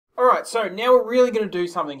Alright, so now we're really going to do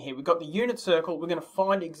something here. We've got the unit circle. We're going to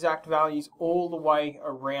find exact values all the way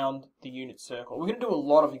around the unit circle. We're going to do a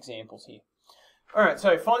lot of examples here. Alright,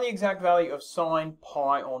 so find the exact value of sine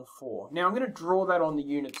pi on 4. Now I'm going to draw that on the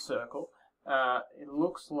unit circle. It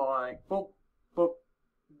looks like, boop, boop,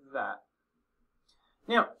 that.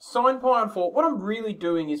 Now, sine pi on 4, what I'm really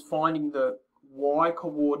doing is finding the y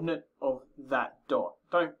coordinate of that dot.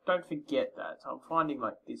 Don't forget that. So I'm finding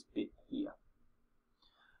like this bit here.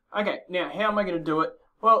 Okay, now how am I going to do it?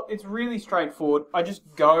 Well, it's really straightforward. I just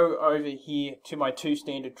go over here to my two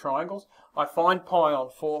standard triangles. I find pi on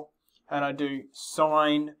 4, and I do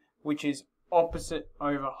sine, which is opposite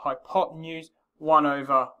over hypotenuse, 1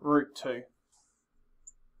 over root 2.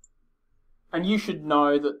 And you should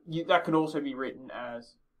know that that can also be written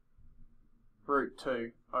as root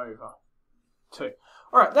 2 over 2.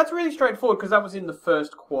 Alright, that's really straightforward because that was in the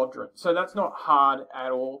first quadrant. So that's not hard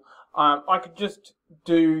at all. I could just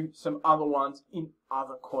do some other ones in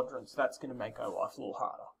other quadrants. That's going to make our life a little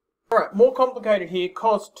harder. Alright, more complicated here.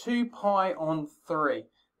 Cos 2 pi on 3.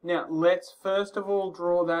 Now, let's first of all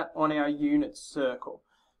draw that on our unit circle.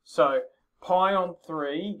 So, pi on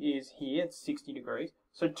 3 is here. It's 60 degrees.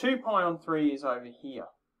 So 2 pi on 3 is over here.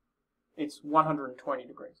 It's 120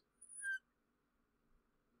 degrees.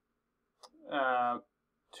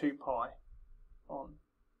 2 pi on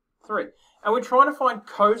 3. And we're trying to find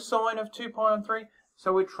cosine of 2 pi on 3.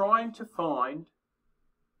 So we're trying to find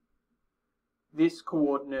this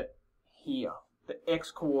coordinate here, the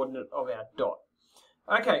x coordinate of our dot.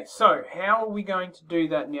 Okay, so how are we going to do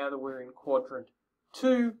that now that we're in quadrant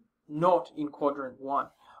 2, not in quadrant 1?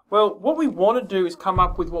 Well, what we want to do is come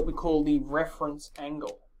up with what we call the reference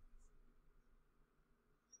angle.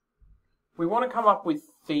 We want to come up with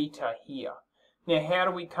theta here. Now, how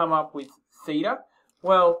do we come up with theta?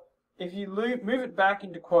 Well, if you move it back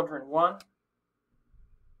into quadrant 1,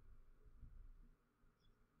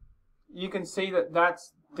 you can see that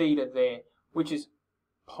that's theta there, which is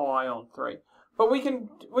pi on 3. But we can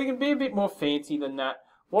be a bit more fancy than that.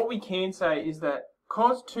 What we can say is that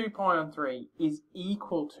cos 2 pi on 3 is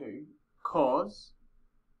equal to cos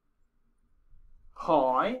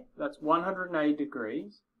pi, that's 180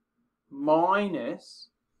 degrees, minus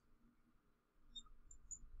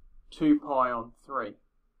 2 pi on 3,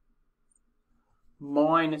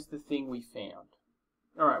 minus the thing we found.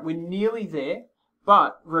 Alright, we're nearly there,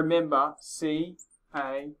 but remember, C-A-S-T.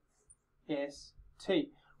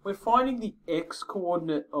 We're finding the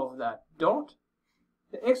x-coordinate of that dot.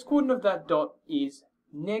 The x-coordinate of that dot is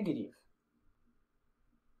negative.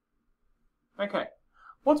 Okay,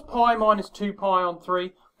 what's pi minus 2 pi on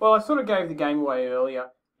 3? Well, I sort of gave the game away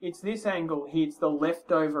earlier. It's this angle here, it's the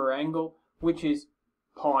leftover angle, which is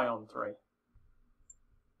pi on 3.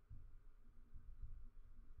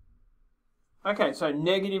 Okay, so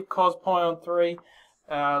negative cos pi on 3.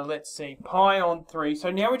 Let's see, pi on 3.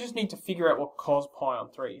 So now we just need to figure out what cos pi on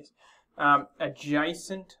 3 is.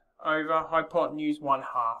 Adjacent over hypotenuse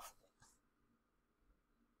 1/2.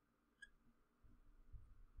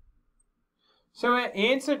 So our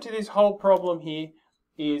answer to this whole problem here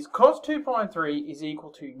is cos 2 pi on 3 is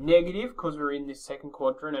equal to negative, because we're in this second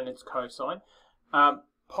quadrant and it's cosine,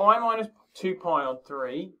 pi minus 2 pi on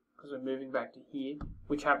 3, because we're moving back to here,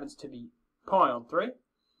 which happens to be pi on 3.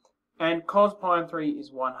 And cos pi on 3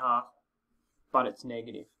 is 1/2, but it's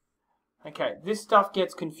negative. Okay, this stuff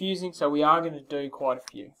gets confusing, so we are going to do quite a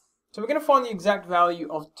few. So we're going to find the exact value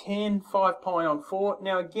of tan 5 pi on 4.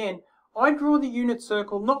 Now again, I draw the unit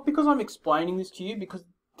circle not because I'm explaining this to you, because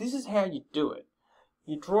this is how you do it.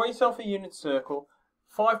 You draw yourself a unit circle,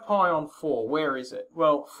 5 pi on 4, where is it?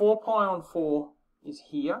 Well, 4 pi on 4 is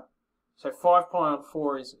here, so 5 pi on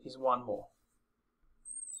 4 is one more.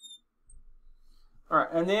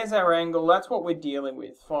 Alright, and there's our angle. That's what we're dealing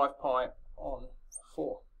with, 5 pi on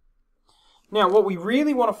 4. Now, what we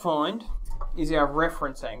really want to find is our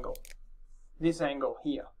reference angle, this angle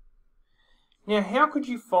here. Now, how could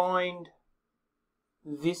you find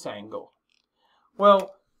this angle?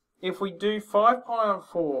 Well, if we do 5 pi on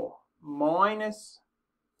 4 minus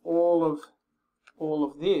all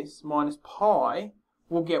of this, minus pi,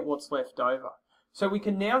 we'll get what's left over. So we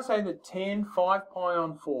can now say that tan 5 pi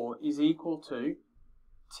on 4 is equal to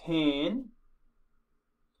tan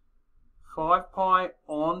 5 pi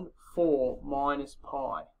on 4 minus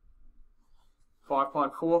pi. 5 pi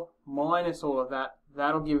on 4 minus all of that,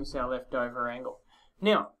 that'll give us our leftover angle.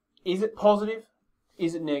 Now, is it positive?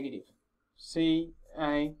 Is it negative?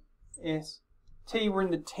 C-A-S-T, we're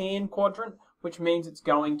in the tan quadrant, which means it's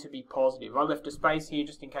going to be positive. I left a space here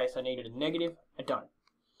just in case I needed a negative. I don't.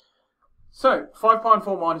 So, 5 pi on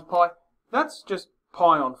 4 minus pi, that's just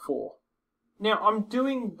pi on 4. Now I'm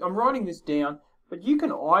writing this down, but you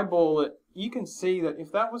can eyeball it. You can see that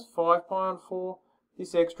if that was 5 pi on 4,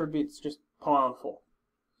 this extra bit's just pi on 4.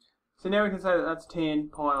 So now we can say that that's 10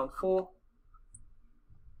 pi on 4.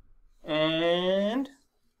 And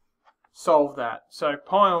solve that. So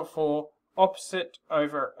pi on 4, opposite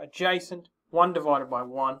over adjacent, 1 divided by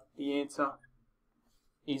 1. The answer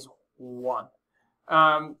is 1.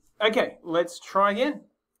 Okay, let's try again.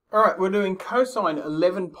 Alright, we're doing cosine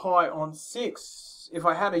 11 pi on 6. If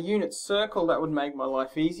I had a unit circle, that would make my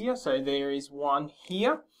life easier. So there is 1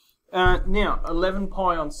 here. Now, 11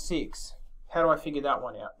 pi on 6. How do I figure that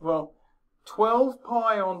one out? Well, 12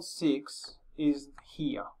 pi on 6 is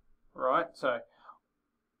here, right? So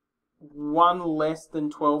 1 less than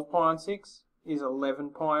 12 pi on 6 is 11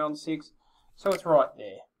 pi on 6. So it's right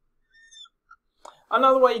there.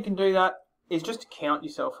 Another way you can do that is just to count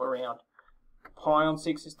yourself around. Pi on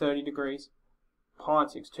 6 is 30 degrees. Pi on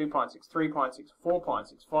 6, 2 pi on 6, 3 pi on 6, 4 pi on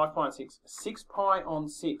 6, 5 pi on 6, 6 pi on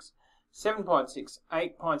 6, 7 pi on 6,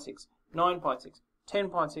 8 pi on 6, 9 pi on 6, 10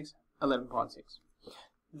 pi on 6, 11 pi on 6.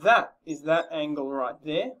 That is that angle right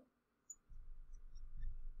there.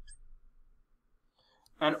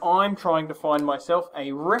 And I'm trying to find myself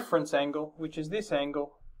a reference angle, which is this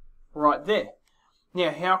angle right there.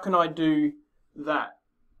 Now, how can I do that?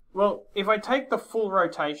 Well, if I take the full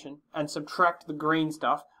rotation and subtract the green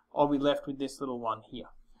stuff, I'll be left with this little one here.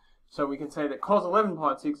 So we can say that cos 11 pi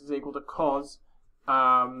on 6 is equal to cos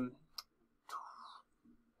 2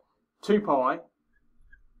 pi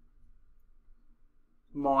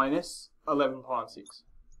minus 11 pi on 6.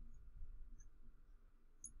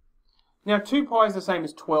 Now 2 pi is the same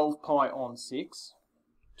as 12 pi on 6.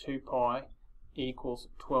 2 pi equals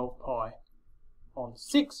 12 pi on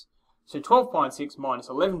 6. So 12 pi on 6 minus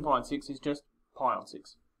 11 pi on 6 is just pi on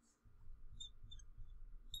 6.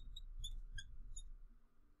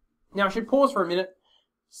 Now I should pause for a minute.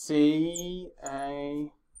 C-A-S-T.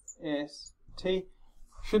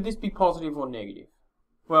 Should this be positive or negative?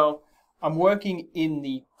 Well, I'm working in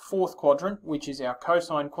the fourth quadrant, which is our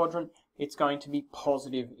cosine quadrant. It's going to be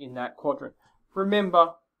positive in that quadrant.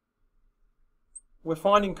 Remember, we're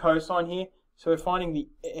finding cosine here, so we're finding the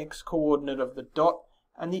x-coordinate of the dot,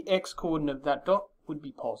 and the x-coordinate of that dot would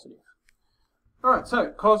be positive. Alright,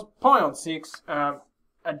 so cos pi on 6,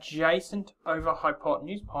 adjacent over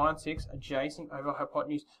hypotenuse, pi on 6, adjacent over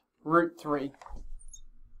hypotenuse, root 3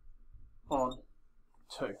 on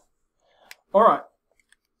 2. Alright,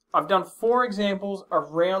 I've done 4 examples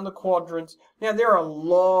around the quadrants. Now there are a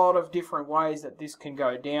lot of different ways that this can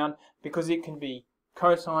go down, because it can be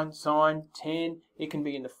cosine, sine, tan, it can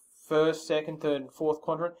be in the first, second, third and fourth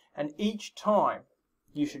quadrant, and each time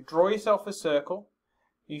you should draw yourself a circle,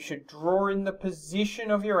 you should draw in the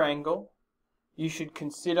position of your angle, you should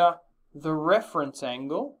consider the reference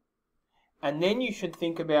angle, and then you should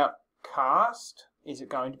think about cast, is it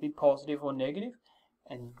going to be positive or negative,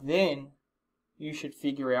 and then you should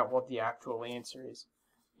figure out what the actual answer is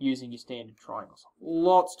using your standard triangles.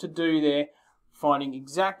 Lots to do there, finding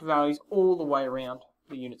exact values all the way around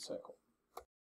the unit circle.